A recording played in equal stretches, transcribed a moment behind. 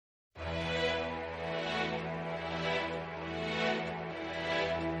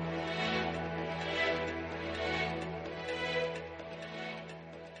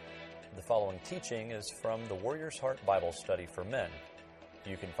following teaching is from the Warrior's Heart Bible Study for Men.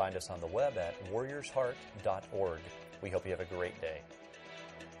 You can find us on the web at warriorsheart.org. We hope you have a great day.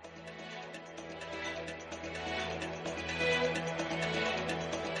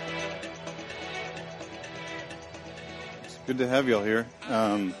 It's good to have y'all here.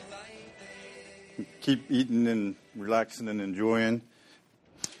 Keep eating and relaxing and enjoying.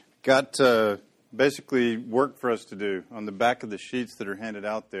 Got basically work for us to do. On the back of the sheets that are handed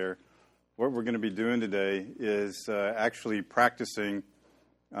out there, what we're going to be doing today is actually practicing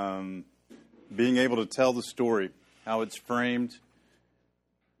being able to tell the story, how it's framed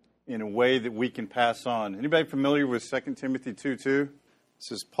in a way that we can pass on. Anybody familiar with 2 Timothy 2:2?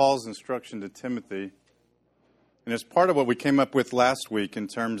 This is Paul's instruction to Timothy. And it's part of what we came up with last week in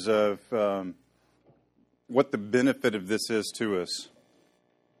terms of what the benefit of this is to us.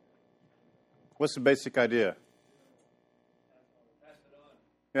 What's the basic idea?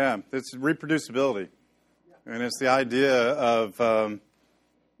 Yeah, it's reproducibility. And it's the idea of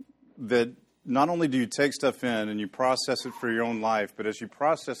that not only do you take stuff in and you process it for your own life, but as you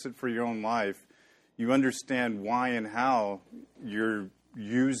process it for your own life, you understand why and how you're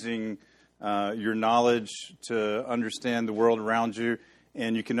using your knowledge to understand the world around you,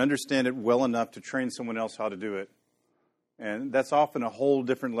 and you can understand it well enough to train someone else how to do it. And that's often a whole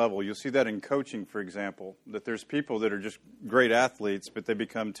different level. You'll see that in coaching, for example, that there's people that are just great athletes, but they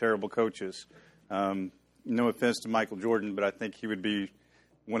become terrible coaches. No offense to Michael Jordan, but I think he would be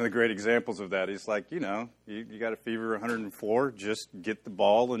one of the great examples of that. He's like, you got a fever 104, just get the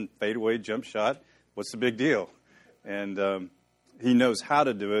ball and fade away jump shot. What's the big deal? And he knows how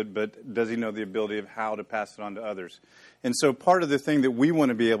to do it, but does he know the ability of how to pass it on to others? And so part of the thing that we want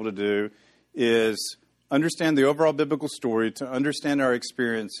to be able to do is understand the overall biblical story, to understand our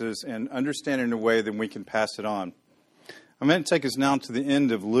experiences, and understand it in a way that we can pass it on. I'm going to take us now to the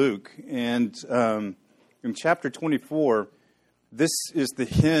end of Luke, and in chapter 24, this is the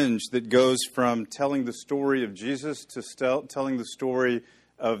hinge that goes from telling the story of Jesus to telling the story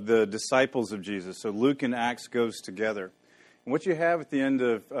of the disciples of Jesus. So Luke and Acts goes together. And what you have at the end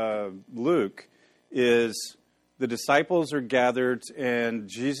of Luke is the disciples are gathered, and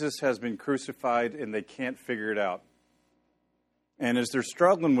Jesus has been crucified, and they can't figure it out. And as they're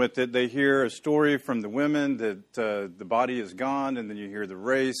struggling with it, they hear a story from the women that the body is gone, and then you hear the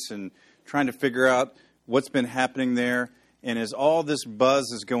race and trying to figure out what's been happening there. And as all this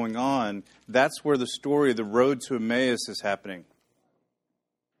buzz is going on, that's where the story of the road to Emmaus is happening.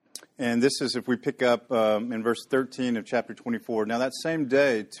 And this is, if we pick up in verse 13 of chapter 24. Now that same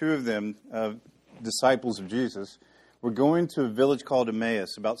day, two of them, disciples of Jesus, were going to a village called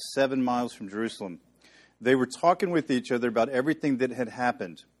Emmaus, about 7 miles from Jerusalem. They were talking with each other about everything that had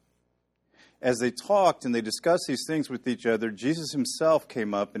happened. As they talked and they discussed these things with each other, Jesus himself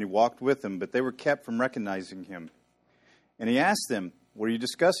came up and he walked with them, but they were kept from recognizing him. And he asked them, "What are you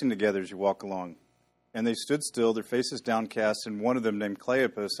discussing together as you walk along?" And they stood still, their faces downcast, and one of them, named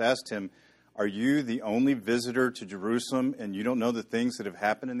Cleopas, asked him, "Are you the only visitor to Jerusalem, and you don't know the things that have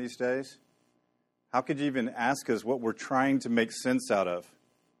happened in these days? How could you even ask us what we're trying to make sense out of?"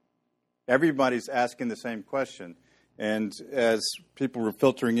 Everybody's asking the same question. And as people were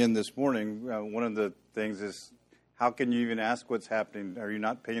filtering in this morning, one of the things is, how can you even ask what's happening? Are you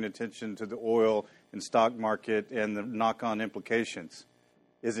not paying attention to the oil and stock market and the knock-on implications?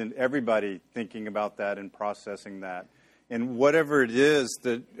 Isn't everybody thinking about that and processing that? And whatever it is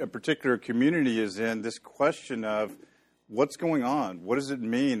that a particular community is in, this question of what's going on, what does it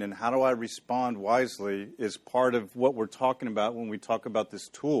mean, and how do I respond wisely is part of what we're talking about when we talk about this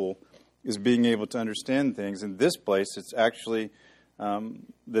tool, is being able to understand things. In this place, it's actually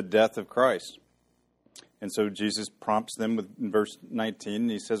the death of Christ. And so Jesus prompts them in verse 19,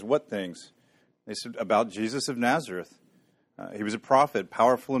 and he says, "What things?" They said, "About Jesus of Nazareth. He was a prophet,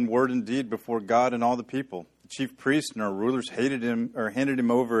 powerful in word and deed before God and all the people. The chief priests and our rulers hated him, or handed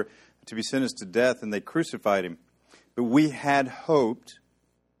him over to be sentenced to death, and they crucified him. But we had hoped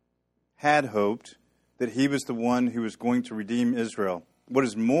that he was the one who was going to redeem Israel. What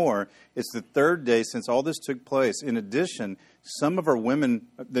is more, it's the third day since all this took place. In addition, some of our women,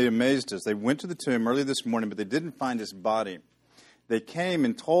 they amazed us. They went to the tomb early this morning, but they didn't find his body. They came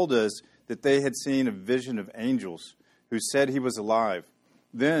and told us that they had seen a vision of angels who said he was alive.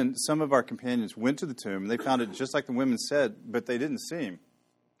 Then some of our companions went to the tomb, and they found it just like the women said, but they didn't see him."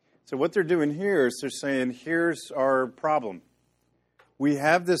 So what they're doing here is they're saying, here's our problem. We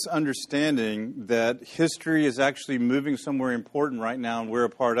have this understanding that history is actually moving somewhere important right now, and we're a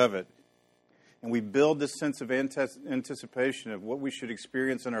part of it. And we build this sense of anticipation of what we should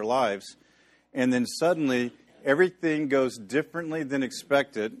experience in our lives, and then suddenly everything goes differently than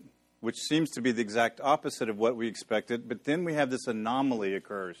expected, which seems to be the exact opposite of what we expected, but then we have this anomaly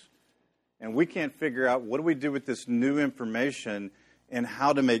occurs. And we can't figure out what do we do with this new information and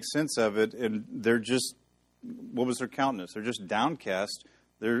how to make sense of it. And they're just, what was their countenance? They're just downcast.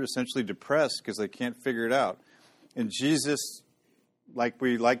 They're essentially depressed because they can't figure it out. And Jesus, like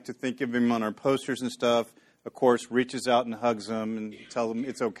we like to think of him on our posters and stuff, of course, reaches out and hugs them and tells them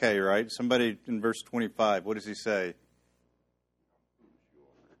it's okay, right? Somebody in verse 25, what does he say?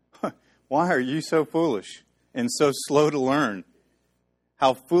 Why are you so foolish and so slow to learn?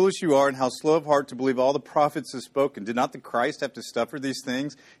 How foolish you are and how slow of heart to believe all the prophets have spoken. Did not the Christ have to suffer these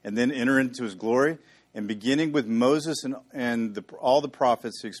things and then enter into his glory? And beginning with Moses and all the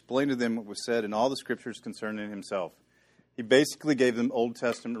prophets, he explained to them what was said in all the scriptures concerning himself. He basically gave them Old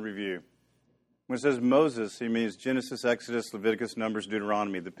Testament review. When it says Moses, he means Genesis, Exodus, Leviticus, Numbers,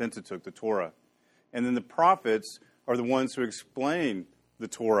 Deuteronomy, the Pentateuch, the Torah. And then the prophets are the ones who explain the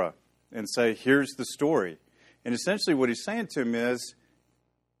Torah and say, here's the story. And essentially what he's saying to him is,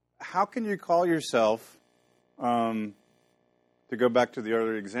 how can you call yourself, to go back to the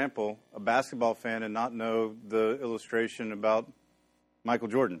earlier example, a basketball fan and not know the illustration about Michael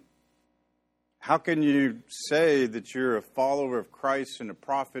Jordan? How can you say that you're a follower of Christ and a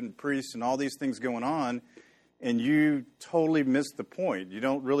prophet and priest and all these things going on, and you totally missed the point? You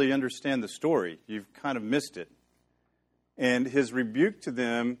don't really understand the story. You've kind of missed it. And his rebuke to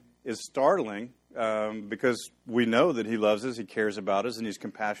them is startling, because we know that he loves us, he cares about us, and he's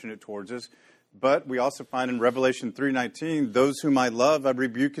compassionate towards us. But we also find in Revelation 3:19, those whom I love, I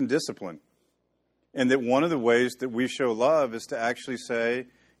rebuke and discipline. And that one of the ways that we show love is to actually say,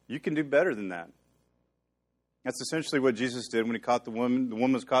 you can do better than that. That's essentially what Jesus did when he caught the woman. The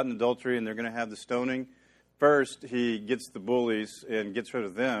woman was caught in adultery, and they're going to have the stoning. First, he gets the bullies and gets rid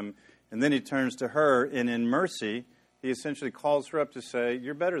of them, and then he turns to her, and in mercy, he essentially calls her up to say,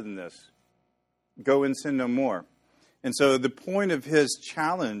 you're better than this. Go and sin no more. And so the point of his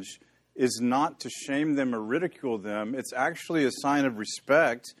challenge is not to shame them or ridicule them. It's actually a sign of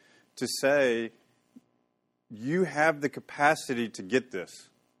respect to say, you have the capacity to get this.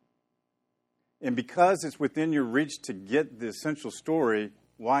 And because it's within your reach to get the essential story,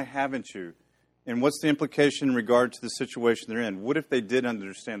 why haven't you? And what's the implication in regard to the situation they're in? What if they did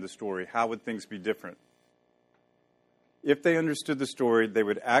understand the story? How would things be different? If they understood the story, they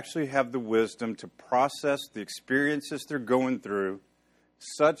would actually have the wisdom to process the experiences they're going through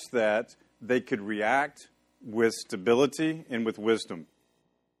such that they could react with stability and with wisdom.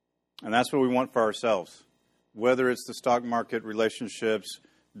 And that's what we want for ourselves. Whether it's the stock market, relationships,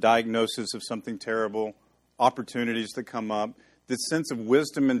 diagnosis of something terrible, opportunities that come up, this sense of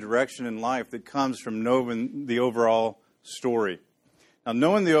wisdom and direction in life that comes from knowing the overall story. Now,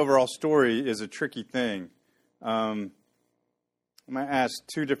 knowing the overall story is a tricky thing. I'm going to ask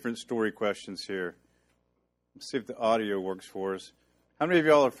two different story questions here. Let's see if the audio works for us. How many of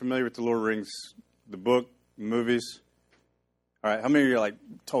y'all are familiar with The Lord of the Rings, the book, movies? All right, how many of you are like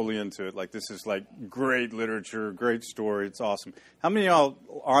totally into it? Like this is like great literature, great story, it's awesome. How many of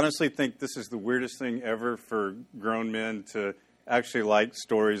y'all honestly think this is the weirdest thing ever for grown men to actually like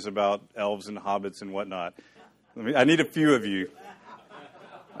stories about elves and hobbits and whatnot? I need a few of you.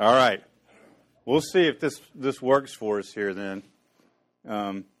 All right. We'll see if this works for us here then.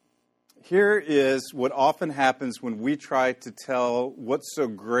 Here is what often happens when we try to tell what's so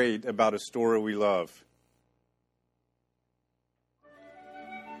great about a story we love.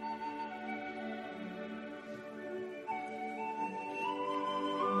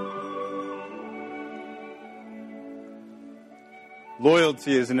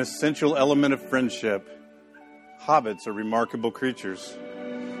 Loyalty is an essential element of friendship. Hobbits are remarkable creatures.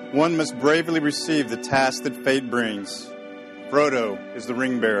 One must bravely receive the task that fate brings. Frodo is the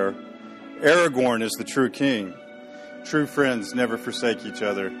ring bearer. Aragorn is the true king. True friends never forsake each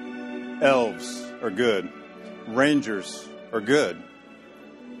other. Elves are good. Rangers are good.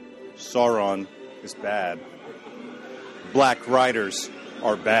 Sauron is bad. Black riders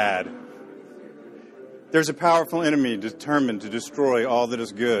are bad. There's a powerful enemy determined to destroy all that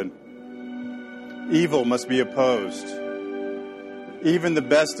is good. Evil must be opposed. Even the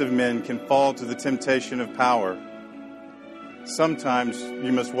best of men can fall to the temptation of power. Sometimes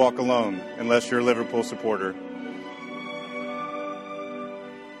you must walk alone, unless you're a Liverpool supporter.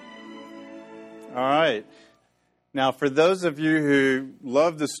 All right. Now, for those of you who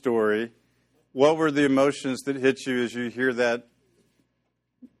love the story, what were the emotions that hit you as you hear that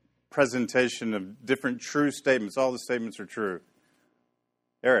presentation of different true statements? All the statements are true.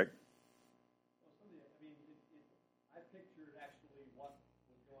 Eric. I pictured actually what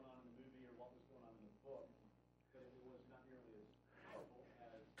was going on in the movie or what was going on in the book, but it was not nearly as powerful as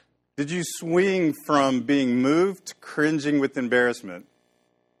Did you swing from being moved to cringing with embarrassment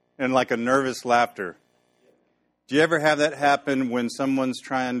and like a nervous laughter? Do you ever have that happen when someone's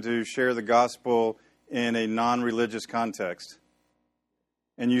trying to share the gospel in a non-religious context?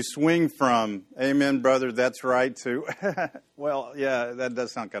 And you swing from, amen, brother, that's right, to, well, yeah, that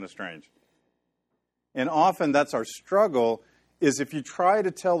does sound kind of strange. And often that's our struggle, is if you try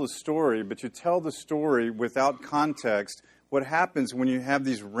to tell the story, but you tell the story without context, what happens when you have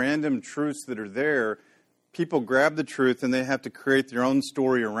these random truths that are there, people grab the truth and they have to create their own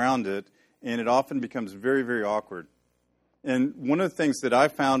story around it, and it often becomes very, very awkward. And one of the things that I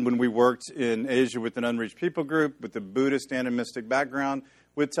found when we worked in Asia with an unreached people group, with a Buddhist animistic background,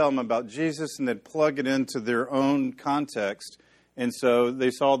 we'd tell them about Jesus and they'd plug it into their own context. And so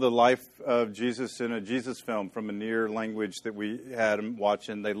they saw the life of Jesus in a Jesus film from a near language that we had them watch,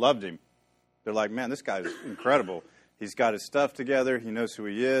 and they loved him. They're like, man, this guy's incredible. He's got his stuff together. He knows who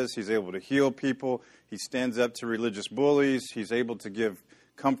he is. He's able to heal people. He stands up to religious bullies. He's able to give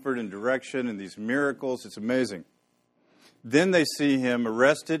comfort and direction and these miracles. It's amazing. Then they see him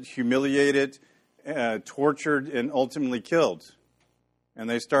arrested, humiliated, tortured, and ultimately killed. And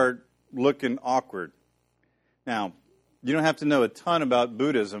they start looking awkward. Now, you don't have to know a ton about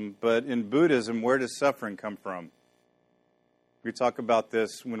Buddhism, but in Buddhism, where does suffering come from? We talk about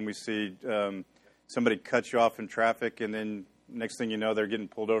this when we see somebody cut you off in traffic, and then next thing you know, they're getting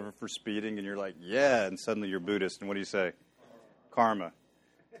pulled over for speeding, and you're like, yeah, and suddenly you're Buddhist. And what do you say? Karma.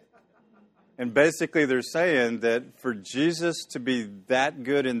 And basically they're saying that for Jesus to be that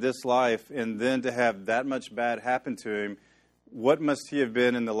good in this life and then to have that much bad happen to him, what must he have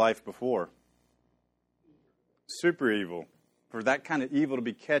been in the life before? Super evil. For that kind of evil to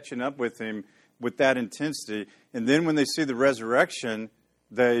be catching up with him with that intensity. And then when they see the resurrection,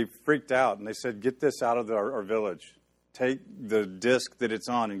 they freaked out and they said, get this out of our village. Take the disc that it's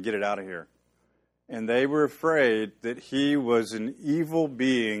on and get it out of here. And they were afraid that he was an evil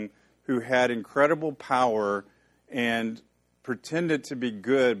being who had incredible power and pretended to be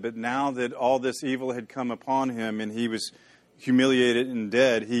good, but now that all this evil had come upon him and he was humiliated and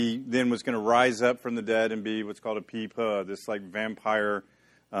dead, he then was going to rise up from the dead and be what's called a Pipa, this like vampire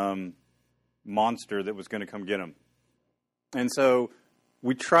monster that was going to come get him. And so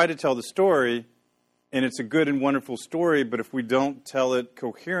we try to tell the story, and it's a good and wonderful story, but if we don't tell it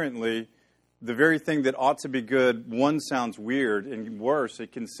coherently, the very thing that ought to be good, one, sounds weird, and worse,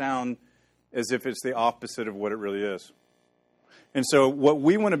 it can sound as if it's the opposite of what it really is. And so what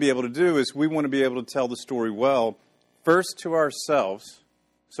we want to be able to do is we want to be able to tell the story well, first to ourselves,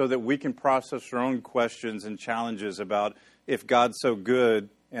 so that we can process our own questions and challenges about if God's so good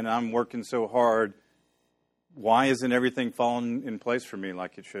and I'm working so hard, why isn't everything falling in place for me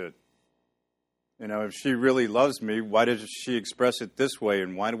like it should? You know, if she really loves me, why does she express it this way,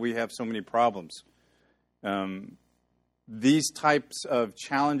 and why do we have so many problems? These types of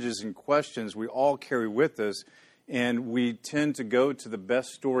challenges and questions we all carry with us, and we tend to go to the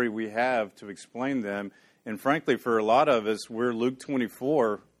best story we have to explain them. And frankly, for a lot of us, we're Luke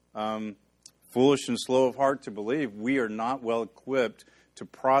 24, foolish and slow of heart to believe. We are not well equipped to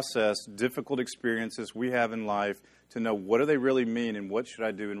process difficult experiences we have in life, to know what do they really mean and what should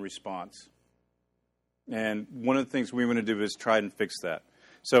I do in response. And one of the things we want to do is try and fix that.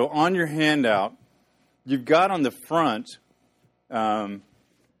 So on your handout, you've got on the front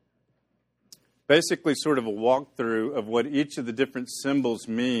basically sort of a walkthrough of what each of the different symbols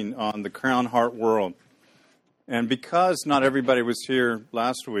mean on the Crown Heart World. And because not everybody was here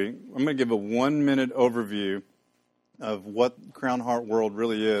last week, I'm going to give a 1-minute overview of what Crown Heart World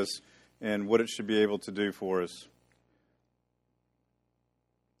really is and what it should be able to do for us.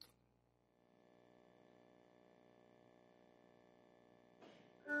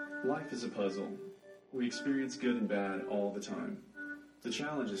 Life is a puzzle. We experience good and bad all the time. The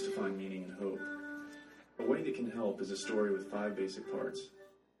challenge is to find meaning and hope. A way that can help is a story with 5 basic parts.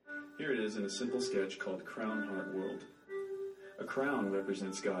 Here it is in a simple sketch called Crown Heart World. A crown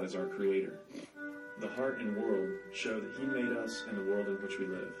represents God as our creator. The heart and world show that he made us and the world in which we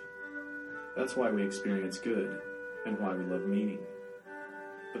live. That's why we experience good and why we love meaning.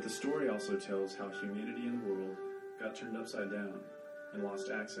 But the story also tells how humanity and the world got turned upside down and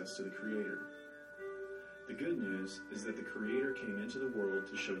lost access to the Creator. The good news is that the Creator came into the world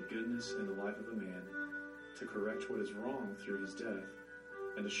to show goodness in the life of a man, to correct what is wrong through his death,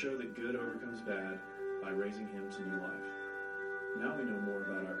 and to show that good overcomes bad by raising him to new life. Now we know more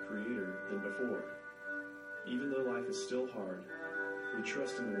about our Creator than before. Even though life is still hard, we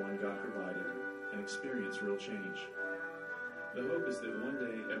trust in the one God provided and experience real change. The hope is that one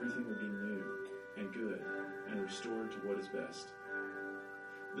day everything will be new and good and restored to what is best.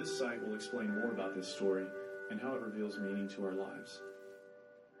 This site will explain more about this story and how it reveals meaning to our lives.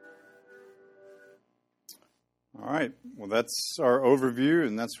 All right. Well, that's our overview,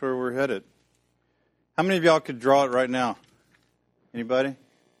 and that's where we're headed. How many of y'all could draw it right now? Anybody?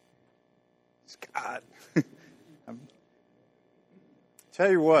 Scott. Tell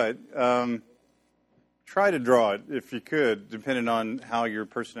you what, try to draw it if you could, depending on how your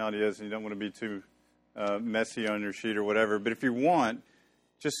personality is, and you don't want to be too messy on your sheet or whatever. But if you want,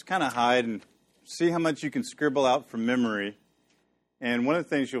 just kind of hide and see how much you can scribble out from memory. And one of the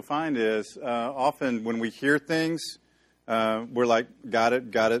things you'll find is often when we hear things, we're like, got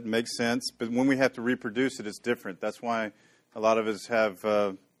it, makes sense. But when we have to reproduce it, it's different. That's why a lot of us have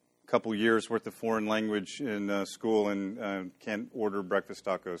a couple years worth of foreign language in school and can't order breakfast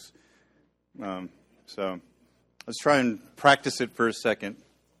tacos. So let's try and practice it for a second.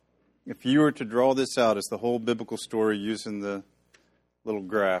 If you were to draw this out as the whole biblical story using the little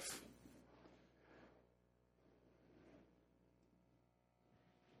graph.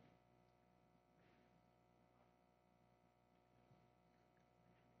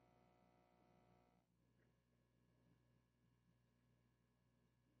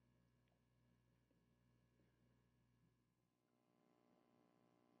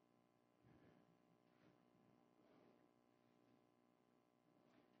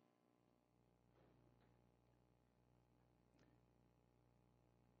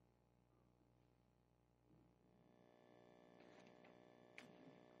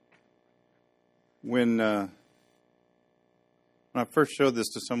 When I first showed this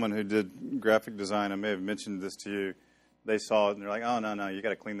to someone who did graphic design, I may have mentioned this to you, they saw it and they're like, oh, no, you got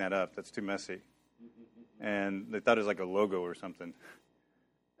to clean that up. That's too messy. And they thought it was like a logo or something.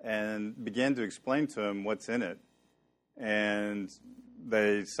 And began to explain to them what's in it. And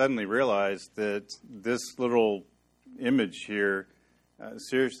they suddenly realized that this little image here,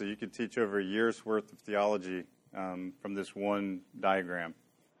 seriously, you could teach over a year's worth of theology from this one diagram.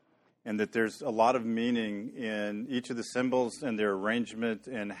 And that there's a lot of meaning in each of the symbols and their arrangement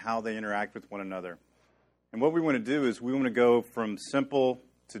and how they interact with one another. And what we want to do is we want to go from simple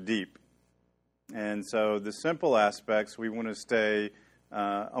to deep. And so the simple aspects, we want to stay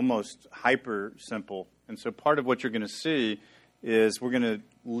almost hyper simple. And so part of what you're going to see is we're going to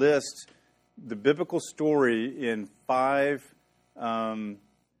list the biblical story in 5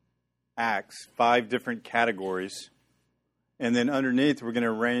 acts, 5 different categories. And then underneath, we're going to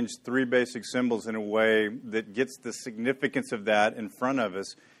arrange 3 basic symbols in a way that gets the significance of that in front of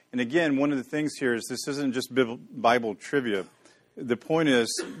us. And again, one of the things here is this isn't just Bible trivia. The point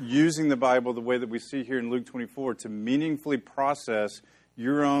is using the Bible the way that we see here in Luke 24 to meaningfully process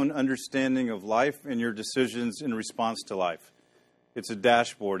your own understanding of life and your decisions in response to life. It's a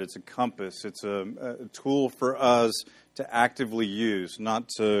dashboard. It's a compass. It's a tool for us to actively use, not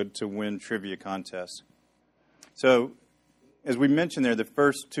to win trivia contests. So, as we mentioned there, the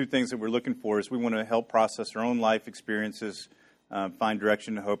first 2 things that we're looking for is we want to help process our own life experiences, find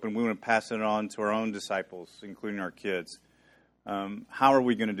direction and hope, and we want to pass it on to our own disciples, including our kids. How are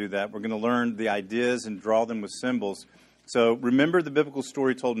we going to do that? We're going to learn the ideas and draw them with symbols. So remember the biblical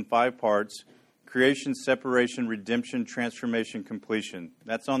story told in 5 parts: creation, separation, redemption, transformation, completion.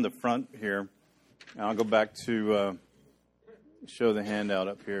 That's on the front here. And I'll go back to show the handout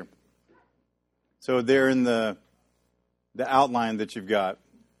up here. So there in the outline that you've got.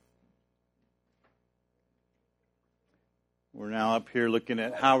 We're now up here looking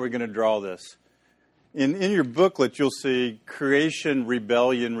at how we're going to draw this. In your booklet, you'll see creation,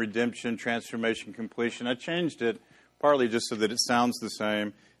 rebellion, redemption, transformation, completion. I changed it partly just so that it sounds the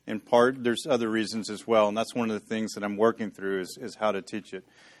same. In part, there's other reasons as well, and that's one of the things that I'm working through is how to teach it.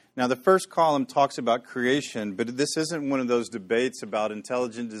 Now, the first column talks about creation, but this isn't one of those debates about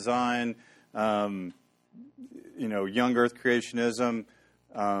intelligent design, young earth creationism,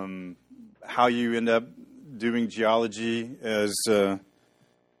 how you end up doing geology as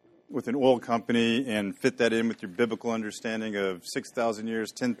with an oil company and fit that in with your biblical understanding of 6,000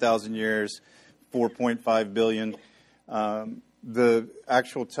 years, 10,000 years, 4.5 billion. The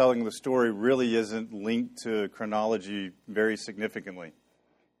actual telling of the story really isn't linked to chronology very significantly.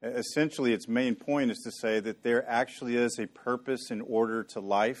 Essentially, its main point is to say that there actually is a purpose and order to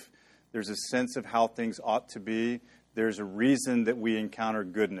life. There's a sense of how things ought to be. There's a reason that we encounter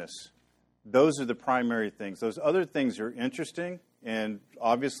goodness. Those are the primary things. Those other things are interesting, and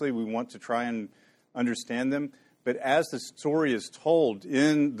obviously we want to try and understand them. But as the story is told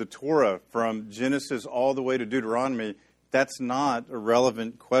in the Torah from Genesis all the way to Deuteronomy, that's not a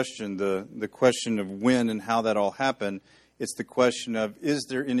relevant question, the question of when and how that all happened. It's the question of, is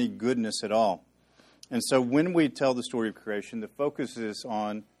there any goodness at all? And so when we tell the story of creation, the focus is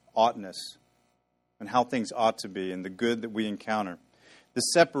on oughtness and how things ought to be and the good that we encounter. The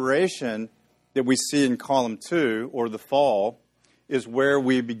separation that we see in column 2, or the fall, is where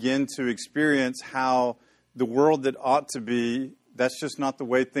we begin to experience how the world that ought to be, that's just not the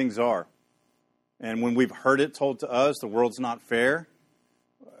way things are. And when we've heard it told to us, the world's not fair,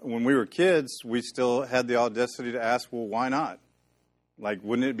 when we were kids, we still had the audacity to ask, well, why not? Like,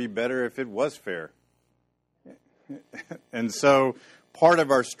 wouldn't it be better if it was fair? And so part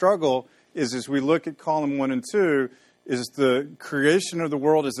of our struggle is, as we look at column 1 and 2, is the creation of the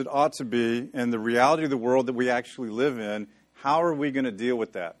world as it ought to be and the reality of the world that we actually live in. How are we going to deal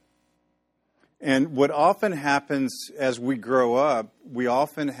with that? And what often happens as we grow up, we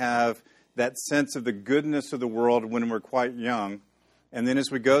often have that sense of the goodness of the world when we're quite young. And then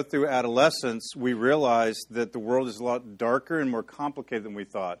as we go through adolescence, we realize that the world is a lot darker and more complicated than we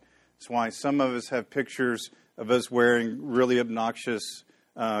thought. That's why some of us have pictures of us wearing really obnoxious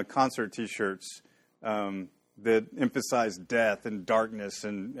concert T-shirts that emphasize death and darkness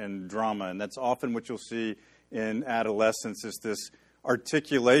and drama. And that's often what you'll see in adolescence, is this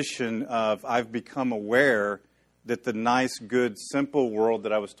articulation of, I've become aware that the nice, good, simple world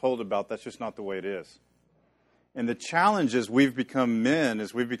that I was told about, that's just not the way it is. And the challenge as we've become men,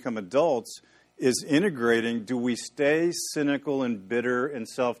 as we've become adults, is integrating, do we stay cynical and bitter and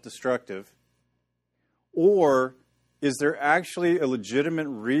self-destructive? Or is there actually a legitimate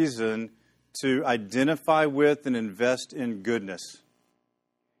reason to identify with and invest in goodness?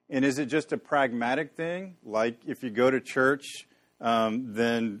 And is it just a pragmatic thing? Like if you go to church,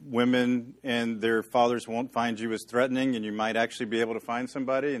 then women and their fathers won't find you as threatening, and you might actually be able to find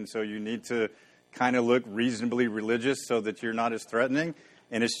somebody, and so you need to kind of look reasonably religious so that you're not as threatening,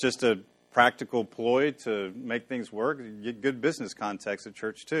 and it's just a practical ploy to make things work. You get good business context at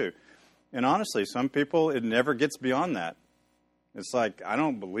church too. And honestly, some people, it never gets beyond that. It's like, I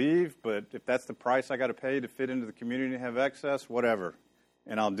don't believe, but if that's the price I got to pay to fit into the community and have access, whatever,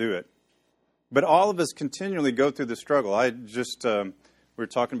 and I'll do it. But all of us continually go through the struggle. I just, we were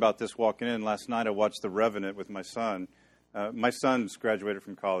talking about this walking in. Last night I watched The Revenant with my son. My son's graduated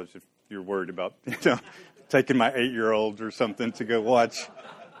from college, if you're worried about taking my 8-year-old or something to go watch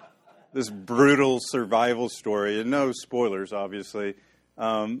this brutal survival story. And no spoilers, obviously.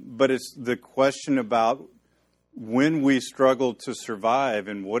 But it's the question about when we struggle to survive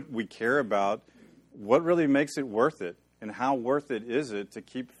and what we care about, what really makes it worth it? And how worth it is it to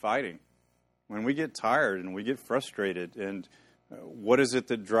keep fighting? When we get tired and we get frustrated, and what is it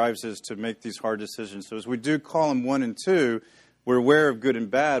that drives us to make these hard decisions? So as we do column 1 and 2, we're aware of good and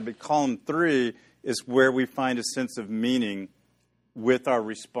bad, but column 3 is where we find a sense of meaning with our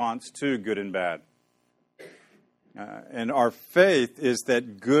response to good and bad. And our faith is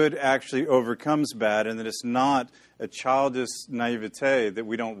that good actually overcomes bad, and that it's not a childish naivete that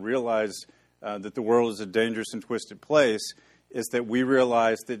we don't realize that the world is a dangerous and twisted place. It's that we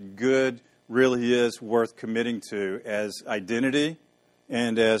realize that good really is worth committing to as identity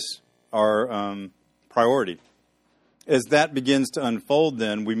and as our priority. As that begins to unfold,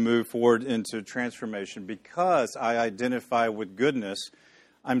 then, we move forward into transformation. Because I identify with goodness,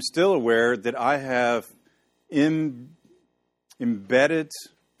 I'm still aware that I have embedded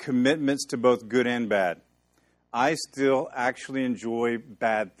commitments to both good and bad. I still actually enjoy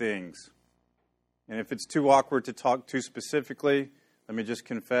bad things. And if it's too awkward to talk too specifically, let me just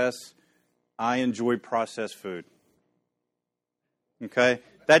confess, I enjoy processed food. Okay?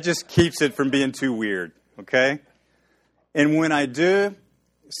 That just keeps it from being too weird. Okay? And when I do,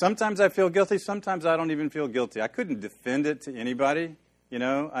 sometimes I feel guilty, sometimes I don't even feel guilty. I couldn't defend it to anybody. You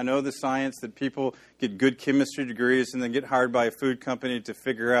know, I know the science that people get good chemistry degrees and then get hired by a food company to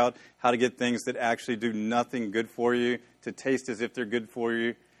figure out how to get things that actually do nothing good for you to taste as if they're good for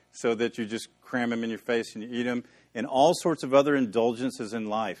you, so that you just cram them in your face and you eat them, and all sorts of other indulgences in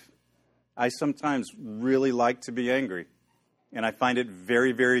life. I sometimes really like to be angry, and I find it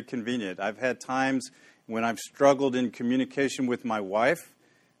very, very convenient. I've had times when I've struggled in communication with my wife,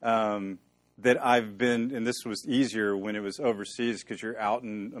 that I've been, and this was easier when it was overseas because you're out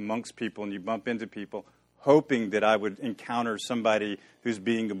and amongst people and you bump into people, hoping that I would encounter somebody who's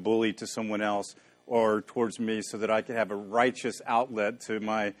being a bully to someone else or towards me so that I could have a righteous outlet to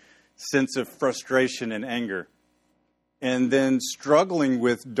my sense of frustration and anger. And then struggling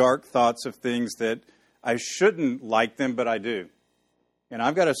with dark thoughts of things that I shouldn't like them, but I do. And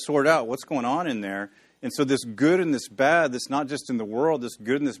I've got to sort out what's going on in there. And so this good and this bad, that's not just in the world, this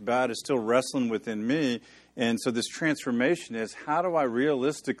good and this bad is still wrestling within me. And so this transformation is, how do I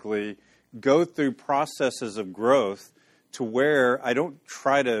realistically go through processes of growth to where I don't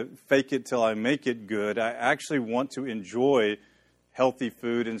try to fake it till I make it good. I actually want to enjoy healthy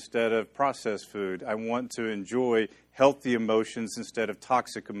food instead of processed food. I want to enjoy healthy emotions instead of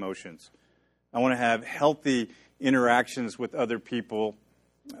toxic emotions. I want to have healthy interactions with other people,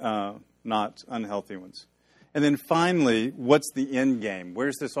 not unhealthy ones. And then finally, what's the end game?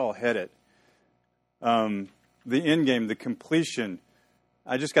 Where's this all headed? The end game, the completion.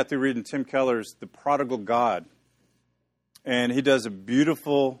 I just got through reading Tim Keller's The Prodigal God. And he does a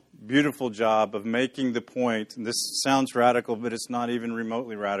beautiful, beautiful job of making the point, and this sounds radical, but it's not even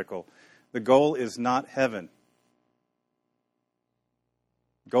remotely radical. The goal is not heaven.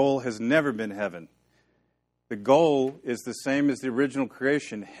 Goal has never been heaven. The goal is the same as the original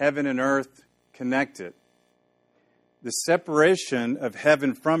creation, heaven and earth connected. The separation of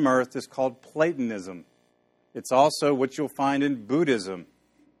heaven from earth is called Platonism. It's also what you'll find in Buddhism.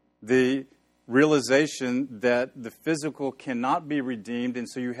 The realization that the physical cannot be redeemed, and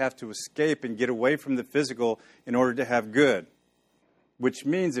so you have to escape and get away from the physical in order to have good. Which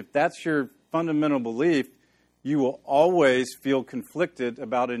means if that's your fundamental belief, you will always feel conflicted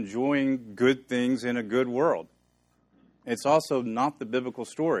about enjoying good things in a good world. It's also not the biblical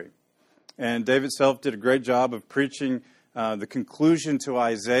story. And David Self did a great job of preaching the conclusion to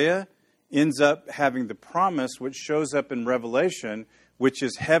Isaiah, ends up having the promise which shows up in Revelation, which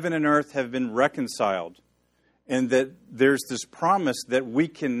is heaven and earth have been reconciled. And that there's this promise that we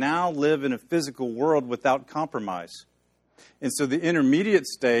can now live in a physical world without compromise. And so the intermediate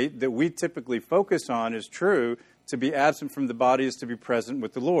state that we typically focus on is true. To be absent from the body is to be present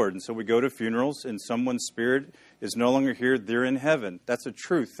with the Lord. And so we go to funerals and someone's spirit is no longer here, they're in heaven. That's a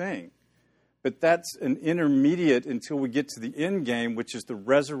true thing. But that's an intermediate until we get to the end game, which is the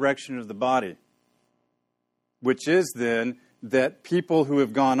resurrection of the body. Which is then that people who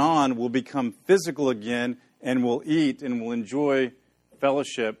have gone on will become physical again and will eat and will enjoy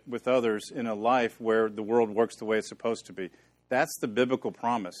fellowship with others in a life where the world works the way it's supposed to be. That's the biblical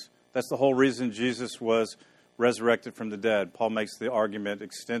promise. That's the whole reason Jesus was resurrected from the dead. Paul makes the argument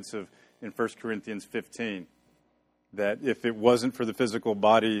extensive in 1 Corinthians 15, that if it wasn't for the physical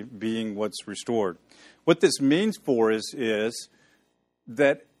body being what's restored. What this means for us is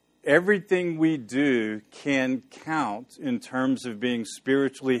that everything we do can count in terms of being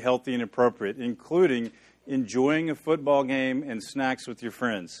spiritually healthy and appropriate, including enjoying a football game and snacks with your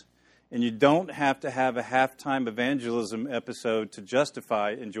friends. And you don't have to have a halftime evangelism episode to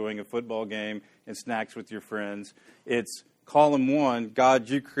justify enjoying a football game and snacks with your friends. It's column one, God,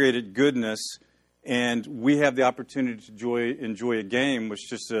 you created goodness, and we have the opportunity to enjoy a game,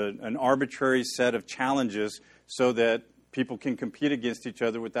 which is just an arbitrary set of challenges so that people can compete against each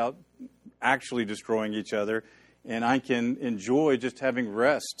other without actually destroying each other. And I can enjoy just having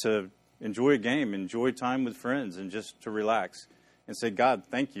rest, to enjoy a game, enjoy time with friends, and just to relax and say, God,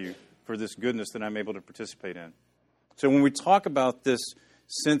 thank you for this goodness that I'm able to participate in. So when we talk about this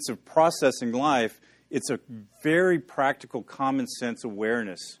sense of processing life, it's a very practical, common sense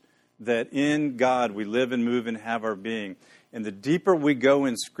awareness that in God we live and move and have our being. And the deeper we go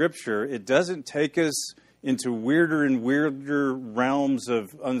in Scripture, it doesn't take us into weirder and weirder realms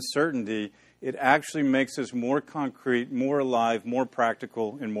of uncertainty. It actually makes us more concrete, more alive, more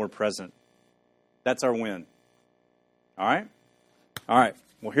practical, and more present. That's our win. All right? All right.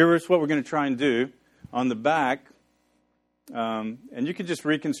 Well, here's what we're going to try and do. On the back, and you can just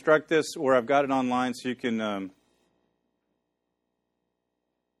reconstruct this, or I've got it online so you can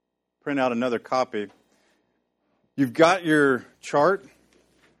print out another copy. You've got your chart.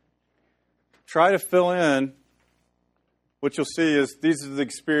 Try to fill in. What you'll see is these are the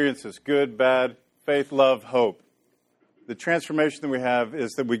experiences: good, bad, faith, love, hope. The transformation that we have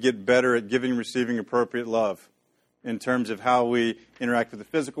is that we get better at giving and receiving appropriate love in terms of how we interact with the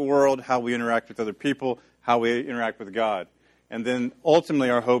physical world, how we interact with other people, how we interact with God. And then ultimately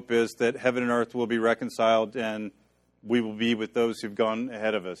our hope is that heaven and earth will be reconciled and we will be with those who've gone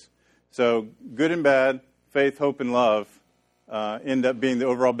ahead of us. So good and bad, faith, hope, and love end up being the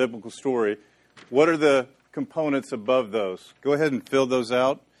overall biblical story. What are the components above those? Go ahead and fill those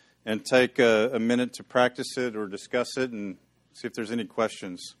out and take a minute to practice it or discuss it and see if there's any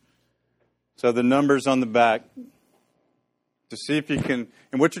questions. So the numbers on the back, to see if you can,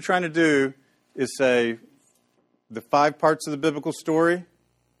 and what you're trying to do is say the 5 parts of the biblical story.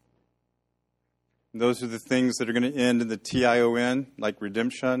 Those are the things that are going to end in the TION, like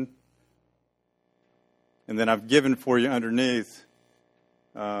redemption. And then I've given for you underneath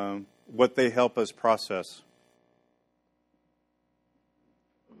what they help us process.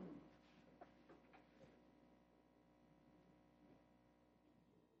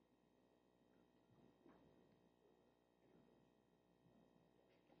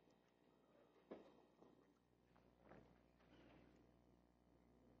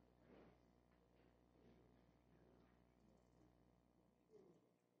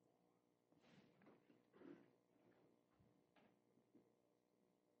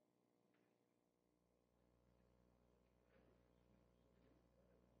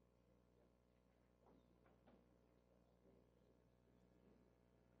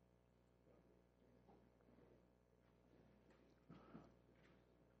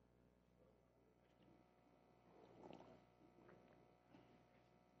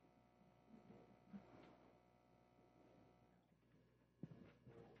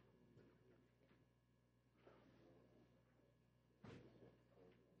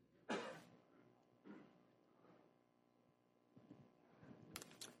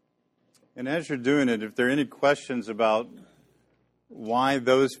 And as you're doing it, if there are any questions about why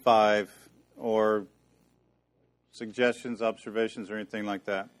those 5 or suggestions, observations, or anything like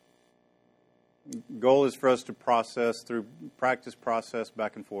that. Goal is for us to process through practice, process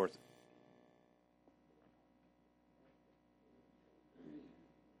back and forth.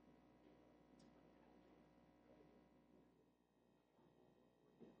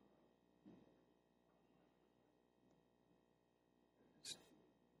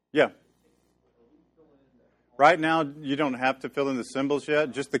 Yeah. Right now, you don't have to fill in the symbols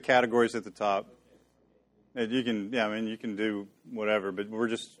yet, just the categories at the top. And you can, you can do whatever, but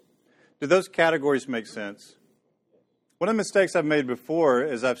do those categories make sense? One of the mistakes I've made before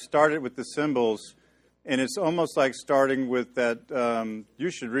is I've started with the symbols, and it's almost like starting with that, you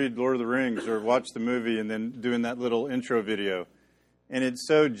should read Lord of the Rings or watch the movie and then doing that little intro video. And it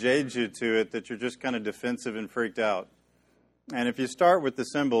so jades you to it that you're just kind of defensive and freaked out. And if you start with the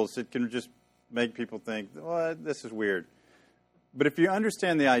symbols, it can just make people think, well, this is weird. But if you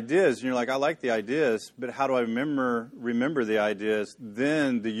understand the ideas, and you're like, I like the ideas, but how do I remember the ideas?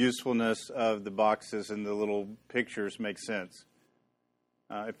 Then the usefulness of the boxes and the little pictures makes sense.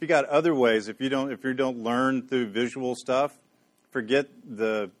 If you got other ways, if you don't learn through visual stuff, forget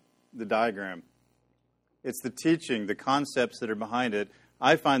the diagram. It's the teaching, the concepts that are behind it.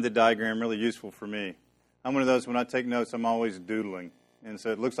 I find the diagram really useful for me. I'm one of those, when I take notes, I'm always doodling. And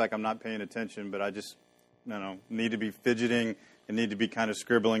so it looks like I'm not paying attention, but I just, need to be fidgeting and need to be kind of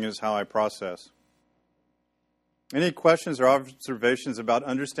scribbling is how I process. Any questions or observations about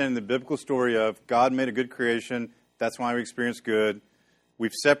understanding the biblical story of God made a good creation, that's why we experience good.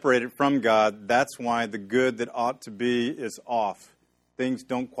 We've separated from God, that's why the good that ought to be is off. Things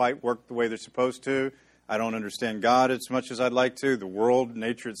don't quite work the way they're supposed to. I don't understand God as much as I'd like to. The world,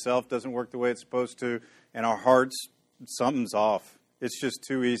 nature itself doesn't work the way it's supposed to. And our hearts, something's off. It's just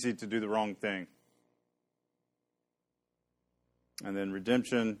too easy to do the wrong thing. And then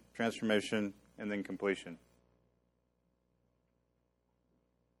redemption, transformation, and then completion.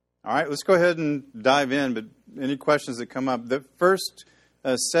 All right, let's go ahead and dive in, but any questions that come up? The first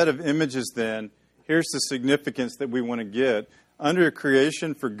set of images then, here's the significance that we want to get. Under a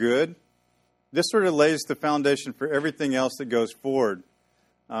creation for good, this sort of lays the foundation for everything else that goes forward.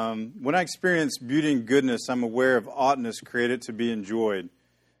 When I experience beauty and goodness, I'm aware of oughtness created to be enjoyed.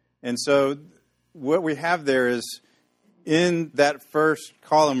 And so what we have there is, in that first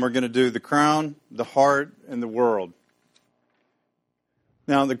column, we're going to do the crown, the heart, and the world.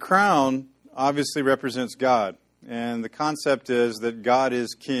 Now, the crown obviously represents God, and the concept is that God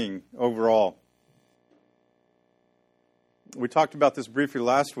is king overall. We talked about this briefly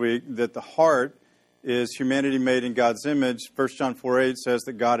last week, that the heart is humanity made in God's image. 1 John 4:8 says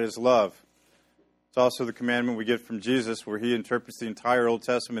that God is love. It's also the commandment we get from Jesus, where he interprets the entire Old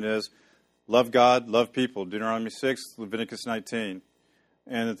Testament as love God, love people. Deuteronomy 6, Leviticus 19.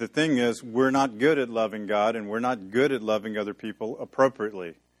 And the thing is, we're not good at loving God, and we're not good at loving other people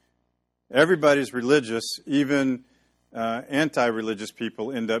appropriately. Everybody's religious, even anti-religious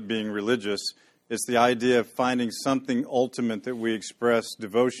people end up being religious. It's the idea of finding something ultimate that we express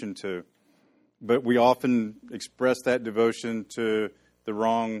devotion to. But we often express that devotion to the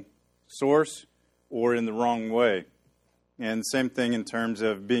wrong source or in the wrong way. And same thing in terms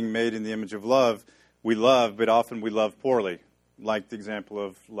of being made in the image of love. We love, but often we love poorly, like the example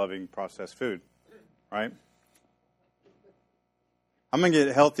of loving processed food, right? I'm going to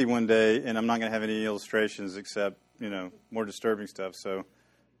get healthy one day, and I'm not going to have any illustrations except, more disturbing stuff. So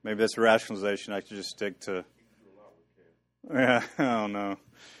maybe that's a rationalization. I should just stick to... Yeah, I don't know.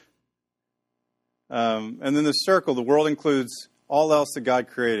 And then the circle, the world includes all else that God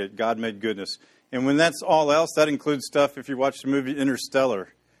created. God made goodness. And when that's all else, that includes stuff, if you watch the movie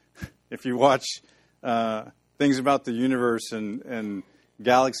Interstellar, if you watch things about the universe and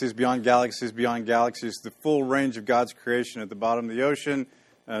galaxies beyond galaxies beyond galaxies, the full range of God's creation at the bottom of the ocean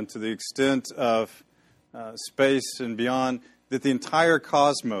and to the extent of space and beyond, that the entire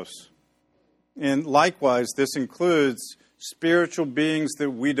cosmos. And likewise, this includes spiritual beings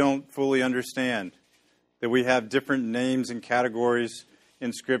that we don't fully understand, that we have different names and categories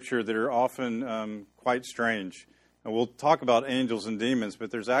in Scripture that are often quite strange. And we'll talk about angels and demons,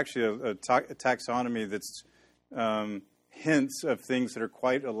 but there's actually a taxonomy that's hints of things that are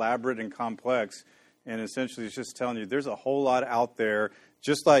quite elaborate and complex. And essentially it's just telling you there's a whole lot out there.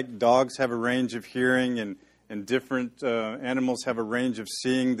 Just like dogs have a range of hearing and different animals have a range of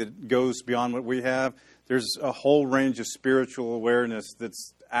seeing that goes beyond what we have, there's a whole range of spiritual awareness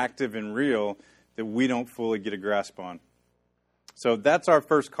that's active and real that we don't fully get a grasp on. So that's our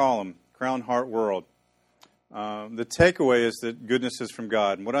first column, crown, heart, world. The takeaway is that goodness is from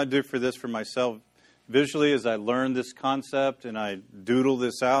God. And what I do for this for myself visually is I learn this concept and I doodle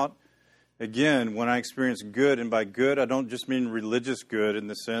this out. Again, when I experience good, and by good I don't just mean religious good in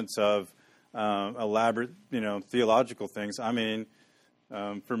the sense of elaborate, theological things. I mean,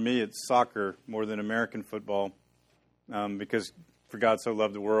 for me, it's soccer more than American football, because for God so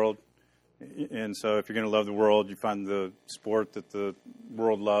loved the world. And so if you're going to love the world, you find the sport that the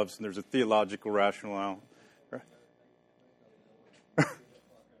world loves, and there's a theological rationale.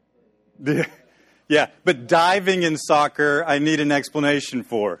 Yeah, but diving in soccer, I need an explanation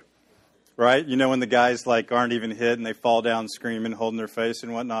for, right? When the guys aren't even hit and they fall down screaming, holding their face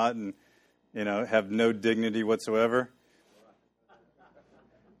and whatnot, and have no dignity whatsoever.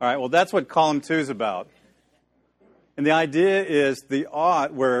 All right, well, that's what column 2 is about. And the idea is the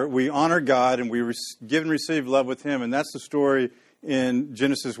ought, where we honor God and we give and receive love with Him. And that's the story in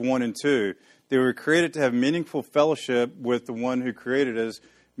Genesis 1 and 2. They were created to have meaningful fellowship with the one who created us,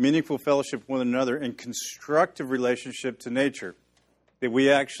 meaningful fellowship with one another, and constructive relationship to nature. That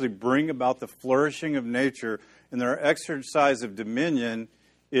we actually bring about the flourishing of nature, and that our exercise of dominion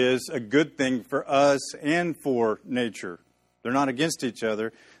is a good thing for us and for nature. They're not against each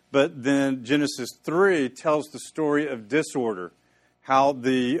other. But then Genesis 3 tells the story of disorder, how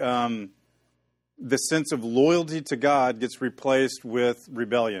the sense of loyalty to God gets replaced with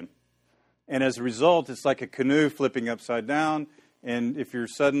rebellion. And as a result, it's like a canoe flipping upside down. And if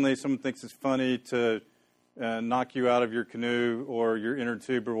someone thinks it's funny to knock you out of your canoe or your inner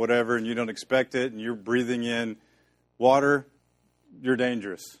tube or whatever, and you don't expect it, and you're breathing in water, you're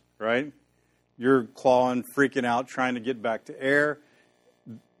dangerous, right? You're clawing, freaking out, trying to get back to air.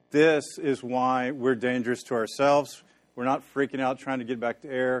 This is why we're dangerous to ourselves. We're not freaking out trying to get back to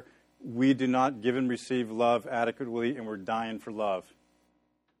air. We do not give and receive love adequately, and we're dying for love.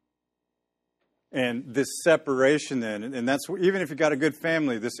 And this separation then, and that's even if you've got a good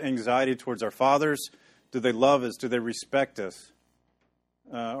family, this anxiety towards our fathers, do they love us? Do they respect us?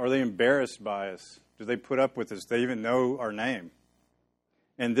 Are they embarrassed by us? Do they put up with us? Do they even know our name?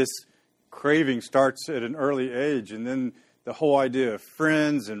 And this craving starts at an early age, and then the whole idea of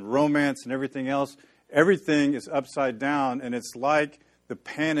friends and romance and everything else, everything is upside down, and it's like the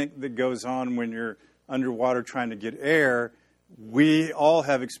panic that goes on when you're underwater trying to get air. We all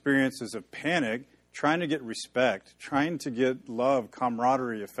have experiences of panic, trying to get respect, trying to get love,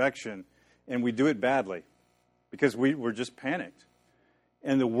 camaraderie, affection, and we do it badly because we're just panicked.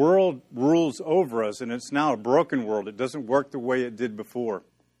 And the world rules over us, and it's now a broken world. It doesn't work the way it did before.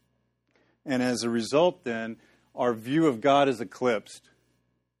 And as a result, then, our view of God is eclipsed.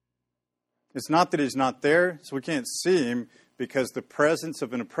 It's not that He's not there, so we can't see Him, because the presence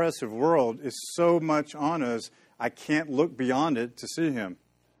of an oppressive world is so much on us, I can't look beyond it to see Him.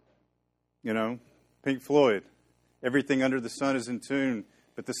 Pink Floyd, everything under the sun is in tune,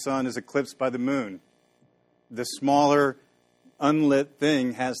 but the sun is eclipsed by the moon. The smaller, unlit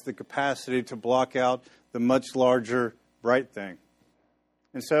thing has the capacity to block out the much larger, bright thing.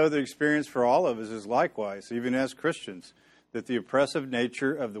 And so the experience for all of us is likewise, even as Christians, that the oppressive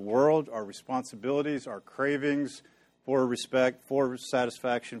nature of the world, our responsibilities, our cravings for respect, for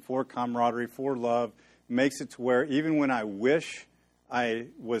satisfaction, for camaraderie, for love, makes it to where even when I wish I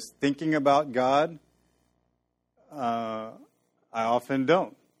was thinking about God, I often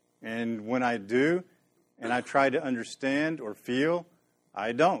don't. And when I do, and I try to understand or feel,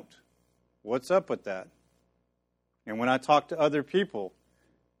 I don't. What's up with that? And when I talk to other people,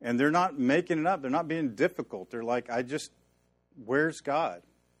 and they're not making it up. They're not being difficult. They're like, where's God?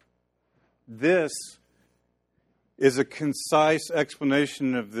 This is a concise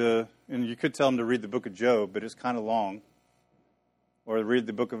explanation of and you could tell them to read the book of Job, but it's kind of long. Or read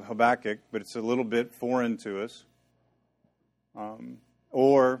the book of Habakkuk, but it's a little bit foreign to us.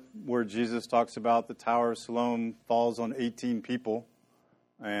 Or where Jesus talks about the Tower of Siloam falls on 18 people.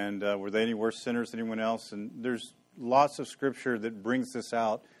 And were they any worse sinners than anyone else? And there's lots of scripture that brings this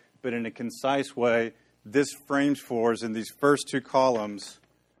out, but in a concise way, this frames for us in these first 2 columns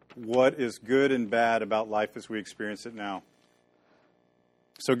what is good and bad about life as we experience it now.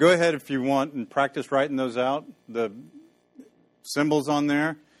 So go ahead if you want and practice writing those out, the symbols on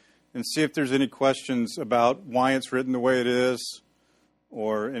there, and see if there's any questions about why it's written the way it is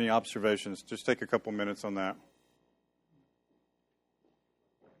or any observations. Just take a couple minutes on that.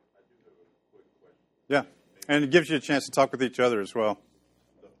 Yeah. And it gives you a chance to talk with each other as well.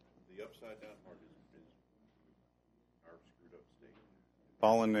 The upside down part is our screwed up state.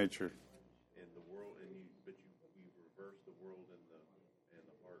 Fallen nature. In the world, but you reverse the world and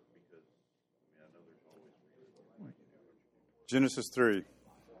the heart, because I know there's always Genesis 3.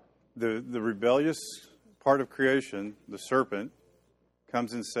 The rebellious part of creation, the serpent,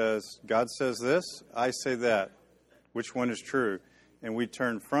 comes and says, God says this, I say that. Which one is true? And we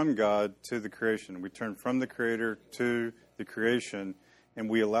turn from God to the creation. We turn from the Creator to the creation, and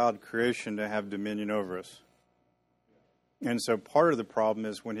we allowed creation to have dominion over us. And so part of the problem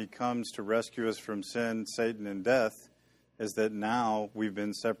is when he comes to rescue us from sin, Satan, and death, is that now we've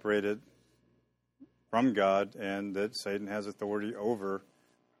been separated from God and that Satan has authority over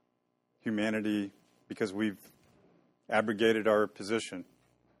humanity because we've abrogated our position.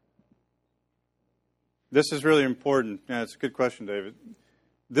 This is really important. Yeah, it's a good question, David.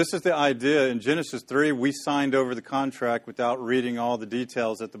 This is the idea. In Genesis 3, we signed over the contract without reading all the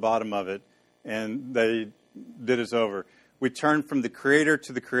details at the bottom of it, and they did us over. We turned from the Creator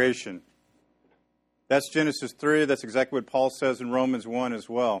to the creation. That's Genesis 3. That's exactly what Paul says in Romans 1 as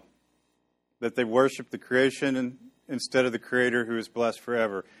well, that they worship the creation instead of the Creator who is blessed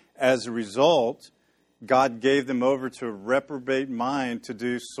forever. As a result, God gave them over to a reprobate mind to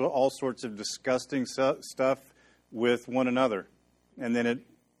do all sorts of disgusting stuff with one another. And then it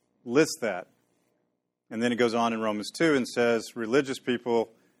lists that. And then it goes on in Romans 2 and says religious people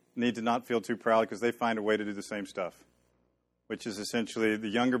need to not feel too proud because they find a way to do the same stuff, which is essentially the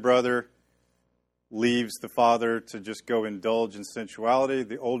younger brother leaves the father to just go indulge in sensuality.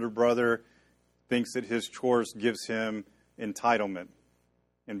 The older brother thinks that his chores gives him entitlement.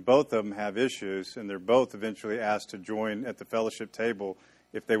 And both of them have issues, and they're both eventually asked to join at the fellowship table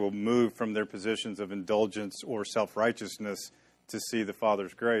if they will move from their positions of indulgence or self-righteousness to see the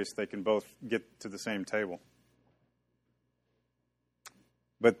Father's grace. They can both get to the same table.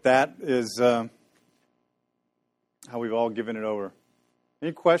 But that is how we've all given it over.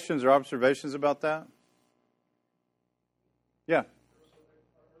 Any questions or observations about that? Yeah.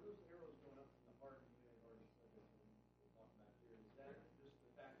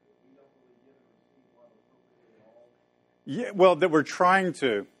 Yeah, well, that we're trying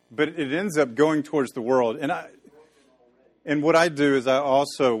to, but it ends up going towards the world. And what I do is I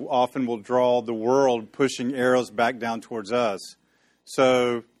also often will draw the world pushing arrows back down towards us.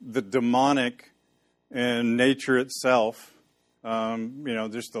 So the demonic and nature itself,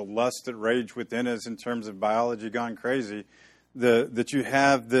 just the lust that rage within us in terms of biology gone crazy, that you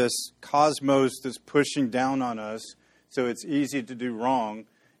have this cosmos that's pushing down on us, so it's easy to do wrong,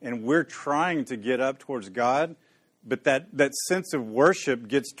 and we're trying to get up towards God, but that sense of worship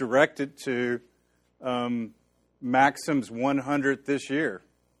gets directed to Maxim's 100th this year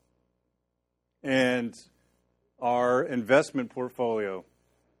and our investment portfolio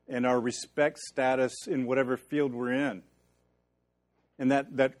and our respect status in whatever field we're in. And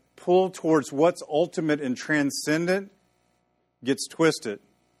that pull towards what's ultimate and transcendent gets twisted.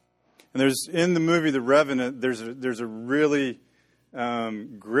 And there's in the movie The Revenant, there's a really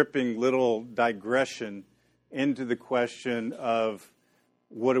gripping little digression into the question of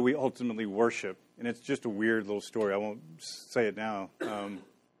what do we ultimately worship. And it's just a weird little story. I won't say it now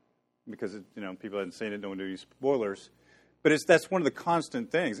because people haven't seen it, don't want to do any spoilers. But that's one of the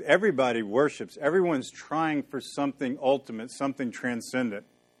constant things. Everybody worships. Everyone's trying for something ultimate, something transcendent.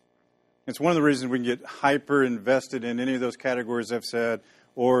 It's one of the reasons we can get hyper invested in any of those categories I've said,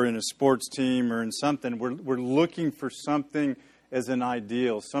 or in a sports team or in something. We're looking for something as an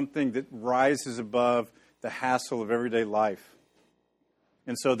ideal, something that rises above the hassle of everyday life.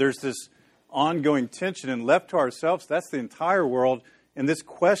 And so there's this ongoing tension, and left to ourselves, that's the entire world. And this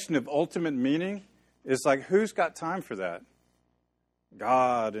question of ultimate meaning is like, who's got time for that?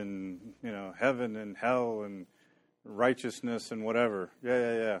 God and, heaven and hell and righteousness and whatever.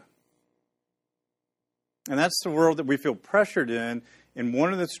 Yeah. And that's the world that we feel pressured in. And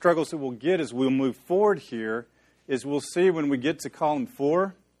one of the struggles that we'll get as we'll move forward here is we'll see when we get to column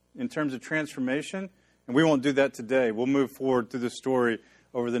 4 in terms of transformation, and we won't do that today. We'll move forward through the story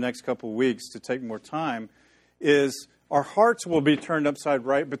over the next couple of weeks to take more time, is our hearts will be turned upside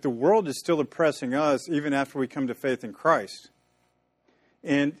right, but the world is still oppressing us even after we come to faith in Christ.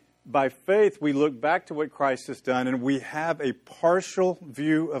 And by faith, we look back to what Christ has done, and we have a partial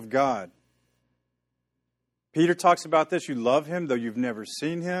view of God. Peter talks about this. You love him, though you've never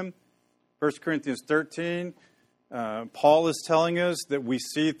seen him. 1 Corinthians 13, Paul is telling us that we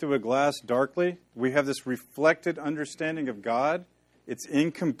see through a glass darkly. We have this reflected understanding of God. It's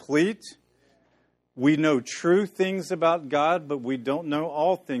incomplete. We know true things about God, but we don't know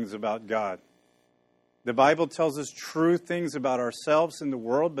all things about God. The Bible tells us true things about ourselves in the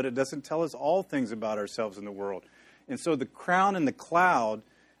world, but it doesn't tell us all things about ourselves in the world. And so the crown and the cloud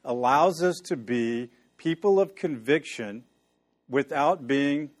allows us to be people of conviction without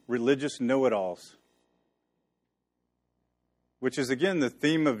being religious know-it-alls. Which is, again, the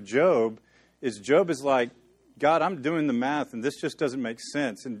theme of Job, is Job is like, God, I'm doing the math, and this just doesn't make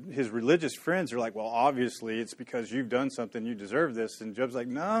sense. And his religious friends are like, well, obviously, it's because you've done something, you deserve this. And Job's like,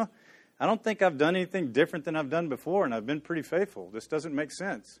 no, I don't think I've done anything different than I've done before, and I've been pretty faithful. This doesn't make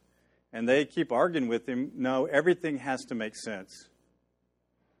sense. And they keep arguing with him, no, everything has to make sense.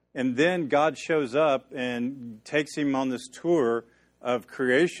 And then God shows up and takes him on this tour of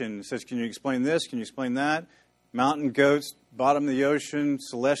creation. Says, can you explain this? Can you explain that? Mountain goats, bottom of the ocean,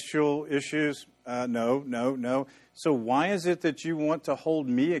 celestial issues. No. So why is it that you want to hold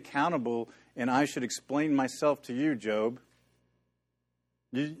me accountable and I should explain myself to you, Job?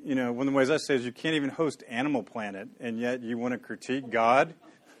 You know, one of the ways I say is you can't even host Animal Planet, and yet you want to critique God?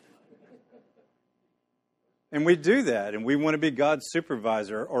 And we do that, and we want to be God's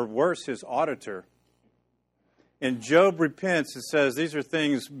supervisor, or worse, his auditor. And Job repents and says, these are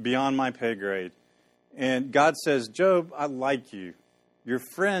things beyond my pay grade. And God says, Job, I like you. Your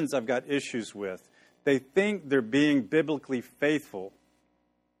friends I've got issues with. They think they're being biblically faithful,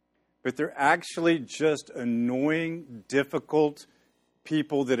 but they're actually just annoying, difficult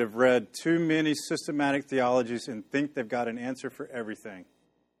people that have read too many systematic theologies and think they've got an answer for everything.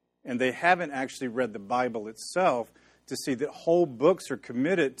 And they haven't actually read the Bible itself to see that whole books are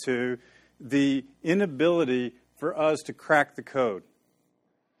committed to the inability for us to crack the code.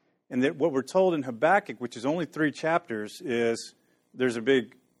 And that what we're told in Habakkuk, which is only 3 chapters, is there's a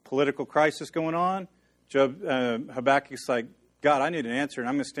big political crisis going on. Habakkuk's like, God, I need an answer, and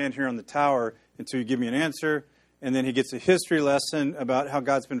I'm going to stand here on the tower until you give me an answer. And then he gets a history lesson about how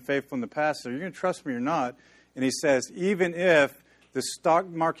God's been faithful in the past. So you're going to trust me or not? And he says, even if the stock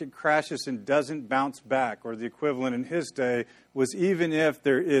market crashes and doesn't bounce back, or the equivalent in his day was even if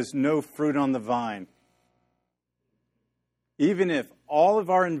there is no fruit on the vine, even if all of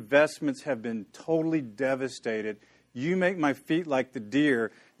our investments have been totally devastated, you make my feet like the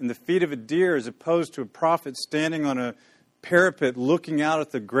deer. And the feet of a deer, as opposed to a prophet standing on a parapet looking out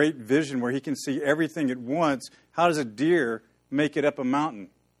at the great vision where he can see everything at once. How does a deer make it up a mountain?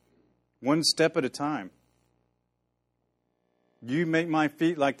 One step at a time. You make my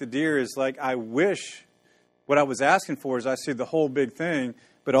feet like the deer is like, I wish what I was asking for is I see the whole big thing,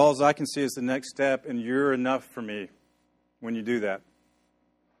 but all I can see is the next step, and you're enough for me when you do that.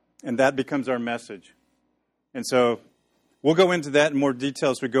 And that becomes our message. And so we'll go into that in more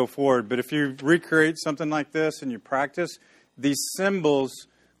detail as we go forward. But if you recreate something like this and you practice, these symbols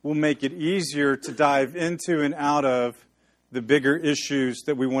will make it easier to dive into and out of the bigger issues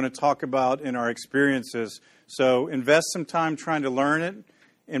that we want to talk about in our experiences. So invest some time trying to learn it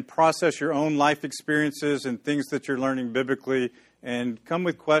and process your own life experiences and things that you're learning biblically, and come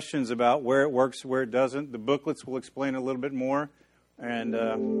with questions about where it works, where it doesn't. The booklets will explain a little bit more, and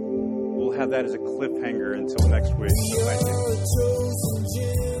we'll have that as a cliffhanger until next week. So thank you.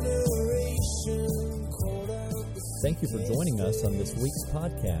 Thank you for joining us on this week's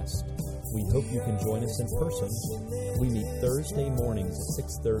podcast. We hope you can join us in person. We meet Thursday mornings at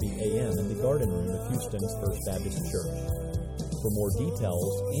 6:30 a.m. in the Garden Room of Houston's First Baptist Church. For more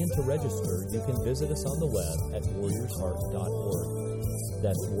details and to register, you can visit us on the web at warriorsheart.org.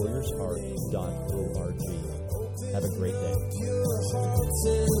 That's warriorsheart.org. Have a great day.